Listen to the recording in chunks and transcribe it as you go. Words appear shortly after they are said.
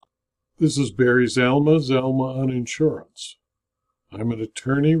This is Barry Zalma, Zalma on Insurance. I'm an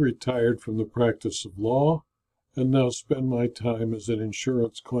attorney retired from the practice of law and now spend my time as an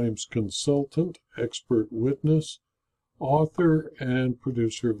insurance claims consultant, expert witness, author, and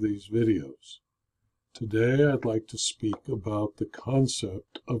producer of these videos. Today, I'd like to speak about the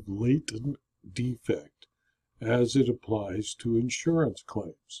concept of latent defect as it applies to insurance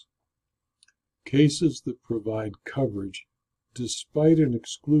claims. Cases that provide coverage despite an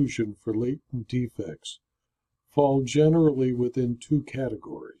exclusion for latent defects fall generally within two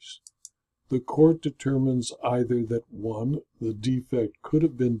categories. The court determines either that 1, the defect could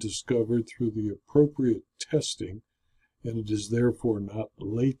have been discovered through the appropriate testing and it is therefore not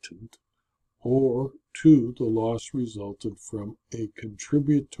latent, or 2, the loss resulted from a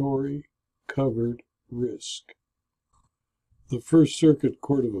contributory covered risk. The First Circuit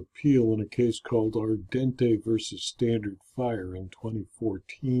Court of Appeal in a case called Ardente versus Standard Fire in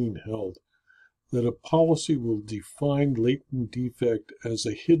 2014 held that a policy will define latent defect as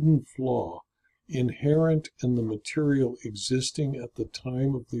a hidden flaw inherent in the material existing at the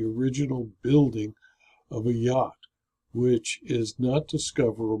time of the original building of a yacht, which is not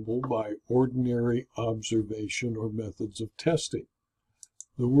discoverable by ordinary observation or methods of testing.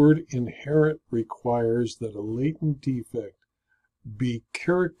 The word inherent requires that a latent defect be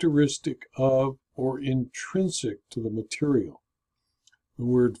characteristic of or intrinsic to the material. The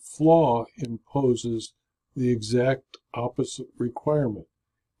word flaw imposes the exact opposite requirement.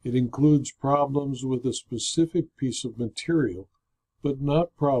 It includes problems with a specific piece of material, but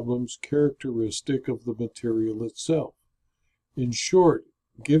not problems characteristic of the material itself. In short,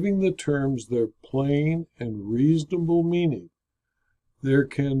 giving the terms their plain and reasonable meaning, there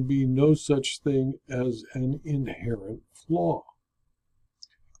can be no such thing as an inherent flaw.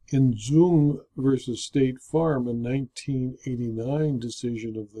 In Zung versus State Farm, a 1989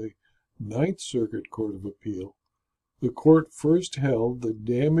 decision of the Ninth Circuit Court of Appeal, the court first held that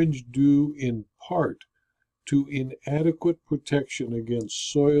damage due in part to inadequate protection against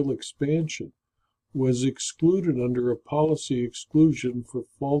soil expansion was excluded under a policy exclusion for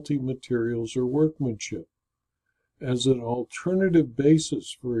faulty materials or workmanship. As an alternative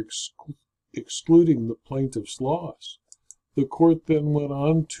basis for excluding the plaintiff's loss, the court then went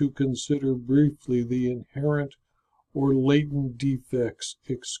on to consider briefly the inherent or latent defects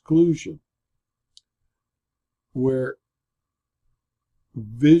exclusion, where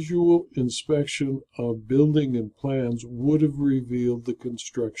visual inspection of building and plans would have revealed the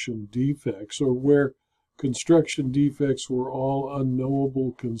construction defects, or where construction defects were all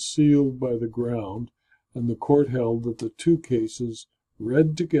unknowable, concealed by the ground, and the court held that the two cases,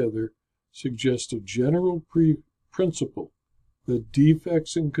 read together, suggest a general principle that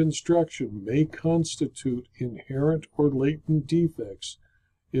defects in construction may constitute inherent or latent defects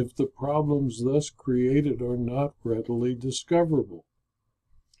if the problems thus created are not readily discoverable.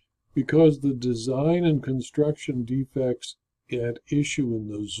 Because the design and construction defects at issue in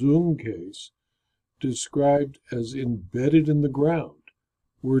the Zung case, described as embedded in the ground,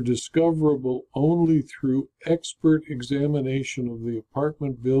 were discoverable only through expert examination of the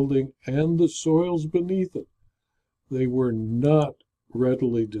apartment building and the soils beneath it, they were not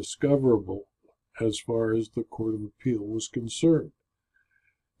readily discoverable as far as the Court of Appeal was concerned.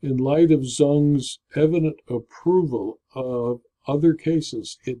 In light of Zung's evident approval of other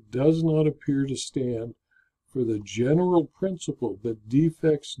cases, it does not appear to stand for the general principle that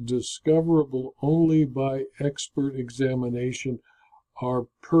defects discoverable only by expert examination are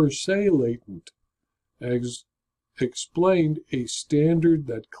per se latent, as explained a standard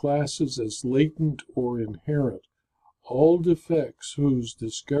that classes as latent or inherent all defects whose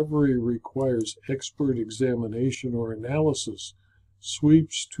discovery requires expert examination or analysis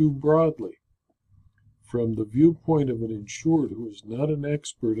sweeps too broadly. From the viewpoint of an insured who is not an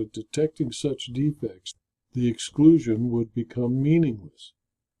expert at detecting such defects, the exclusion would become meaningless.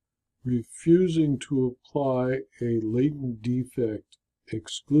 Refusing to apply a latent defect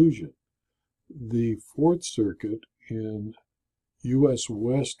exclusion, the Fourth Circuit in U.S.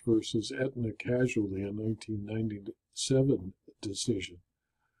 West versus Aetna Casualty, a 1997 decision,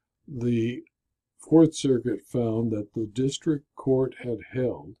 the Fourth Circuit found that the district court had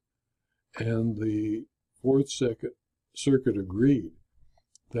held, and the Fourth Circuit agreed,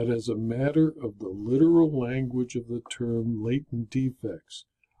 that as a matter of the literal language of the term latent defects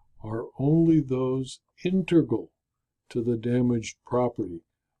are only those integral to the damaged property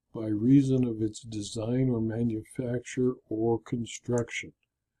by reason of its design or manufacture or construction.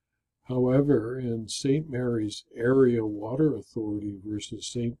 However, in St. Mary's Area Water Authority versus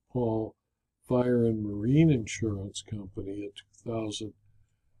St. Paul Fire and Marine Insurance Company, a 2000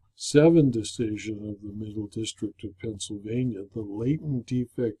 7 decision of the Middle District of Pennsylvania, the latent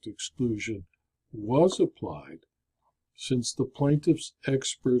defect exclusion was applied since the plaintiff's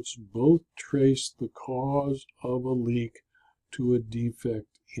experts both traced the cause of a leak to a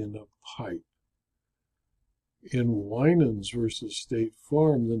defect in a pipe. In Winans versus State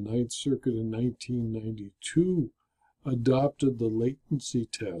Farm, the Ninth Circuit in 1992 adopted the latency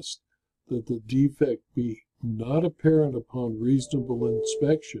test that the defect be not apparent upon reasonable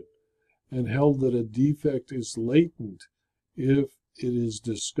inspection, and held that a defect is latent if it is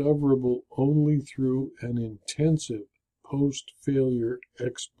discoverable only through an intensive post-failure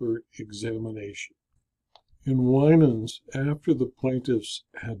expert examination. In Winans, after the plaintiffs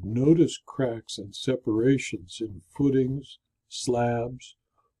had noticed cracks and separations in footings, slabs,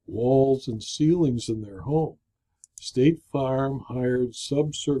 walls, and ceilings in their home, State Farm hired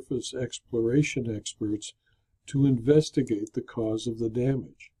subsurface exploration experts to investigate the cause of the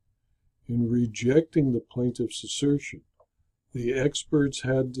damage. In rejecting the plaintiff's assertion, the experts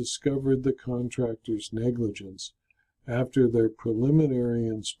had discovered the contractor's negligence after their preliminary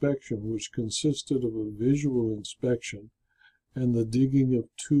inspection, which consisted of a visual inspection and the digging of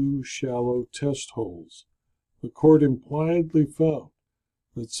 2 shallow test holes. The court impliedly found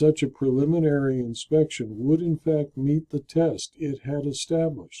that such a preliminary inspection would in fact meet the test it had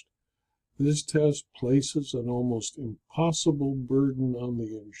established. This test places an almost impossible burden on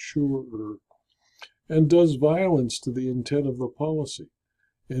the insurer and does violence to the intent of the policy.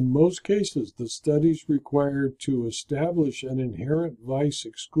 In most cases, the studies required to establish an inherent vice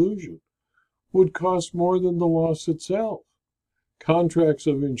exclusion would cost more than the loss itself. Contracts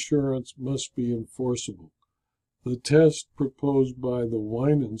of insurance must be enforceable. The test proposed by the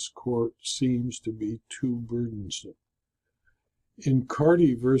Winans Court seems to be too burdensome. In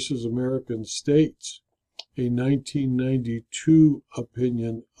Carty versus American States, a 1992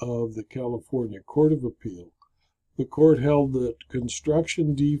 opinion of the California Court of Appeal, the court held that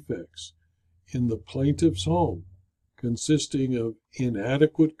construction defects in the plaintiff's home, consisting of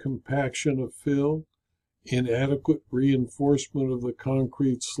inadequate compaction of fill, inadequate reinforcement of the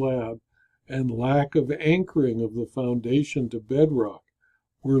concrete slab, and lack of anchoring of the foundation to bedrock,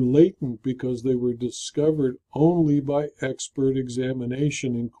 were latent because they were discovered only by expert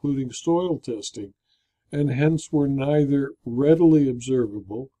examination, including soil testing, and hence were neither readily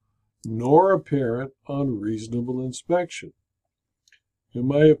observable nor apparent on reasonable inspection. In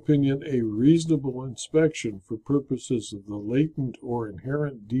my opinion, a reasonable inspection for purposes of the latent or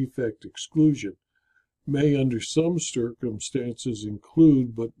inherent defect exclusion may under some circumstances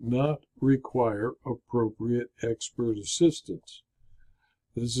include but not require appropriate expert assistance.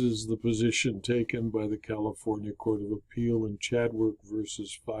 This is the position taken by the California Court of Appeal in Chadwick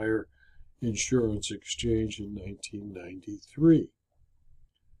versus Fire Insurance Exchange in 1993.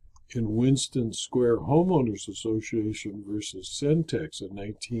 In Winston Square Homeowners Association versus Centex, a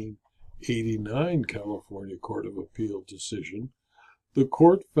 1989 California Court of Appeal decision, the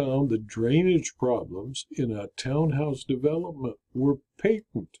court found the drainage problems in a townhouse development were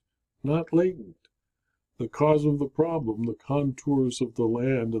patent, not latent. The cause of the problem, the contours of the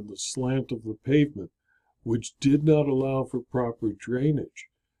land and the slant of the pavement, which did not allow for proper drainage,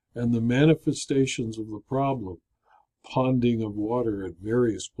 and the manifestations of the problem, ponding of water at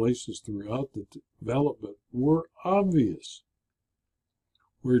various places throughout the development, were obvious.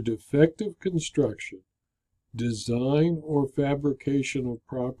 Where defective construction, design, or fabrication of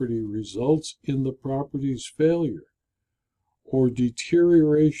property results in the property's failure or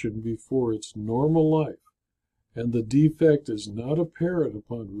deterioration before its normal life, and the defect is not apparent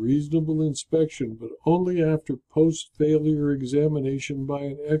upon reasonable inspection but only after post-failure examination by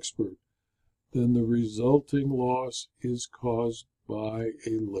an expert, then the resulting loss is caused by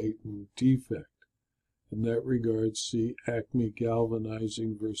a latent defect. In that regard, see Acme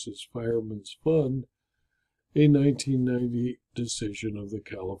Galvanizing versus Fireman's Fund, a 1990 decision of the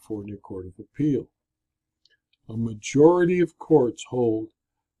California Court of Appeal. A majority of courts hold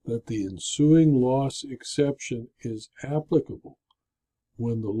that the ensuing loss exception is applicable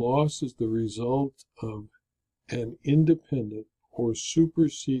when the loss is the result of an independent or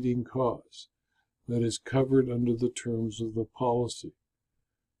superseding cause that is covered under the terms of the policy.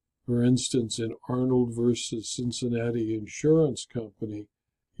 For instance, in Arnold versus Cincinnati Insurance Company,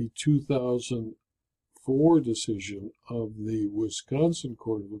 a 2004 decision of the Wisconsin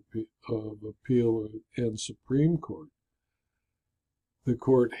Court of Appeal and Supreme Court, the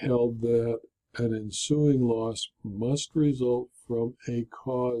court held that an ensuing loss must result from a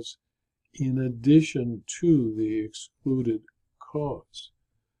cause in addition to the excluded cause,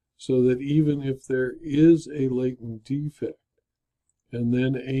 so that even if there is a latent defect, and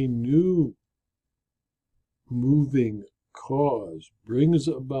then a new moving cause brings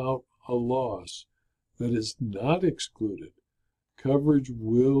about a loss that is not excluded, coverage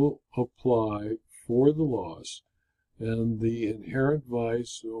will apply for the loss, and the inherent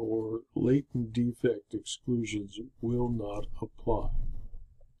vice or latent defect exclusions will not apply.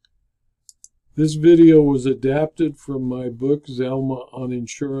 This video was adapted from my book, Zelma on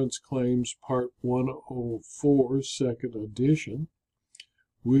Insurance Claims, Part 104, Second Edition,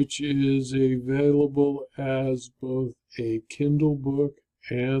 which is available as both a Kindle book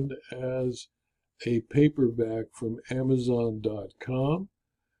and as a paperback from Amazon.com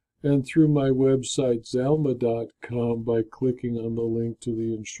and through my website, Zelma.com, by clicking on the link to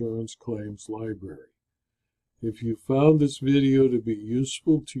the Insurance Claims Library. If you found this video to be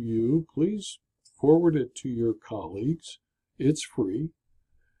useful to you, please forward it to your colleagues. It's free.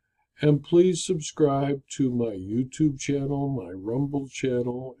 And please subscribe to my YouTube channel, my Rumble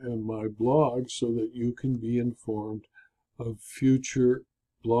channel, and my blog so that you can be informed of future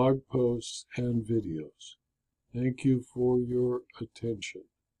blog posts and videos. Thank you for your attention.